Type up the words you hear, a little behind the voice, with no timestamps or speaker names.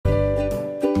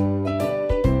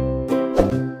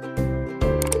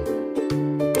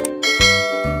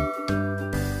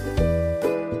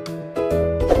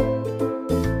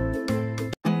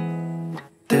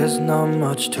not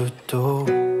much to do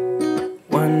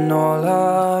when all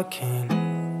I can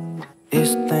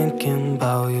is thinking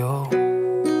about you.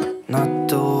 Not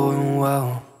doing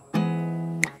well,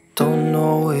 don't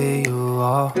know where you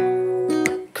are,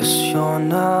 'cause you're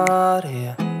not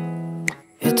here.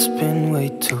 It's been way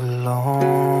too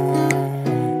long.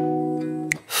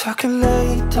 If I could lay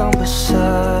down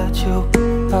beside you,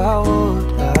 I would.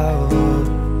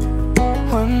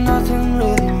 When nothing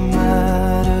really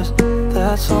matters,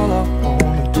 that's all I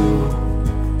wanna do.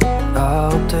 I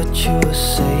hope that you are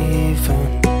safe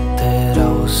and that I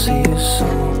will see you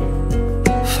soon.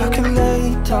 If I could lay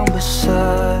down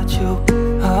beside you,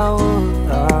 I would.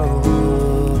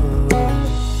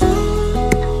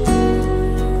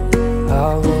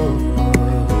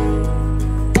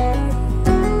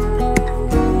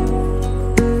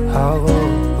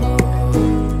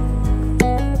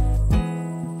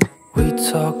 We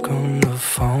talk on the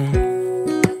phone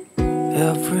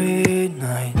every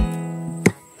night.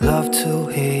 Love to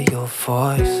hear your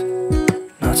voice.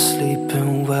 Not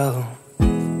sleeping well,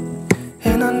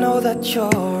 and I know that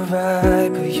you're right,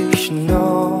 but you should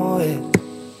know it.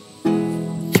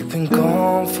 You've been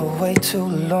gone for way too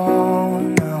long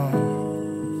now.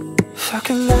 If I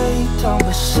could lay down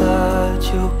beside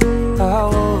you, I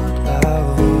would.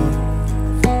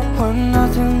 When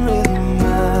nothing really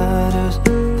matters,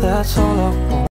 that's all I want.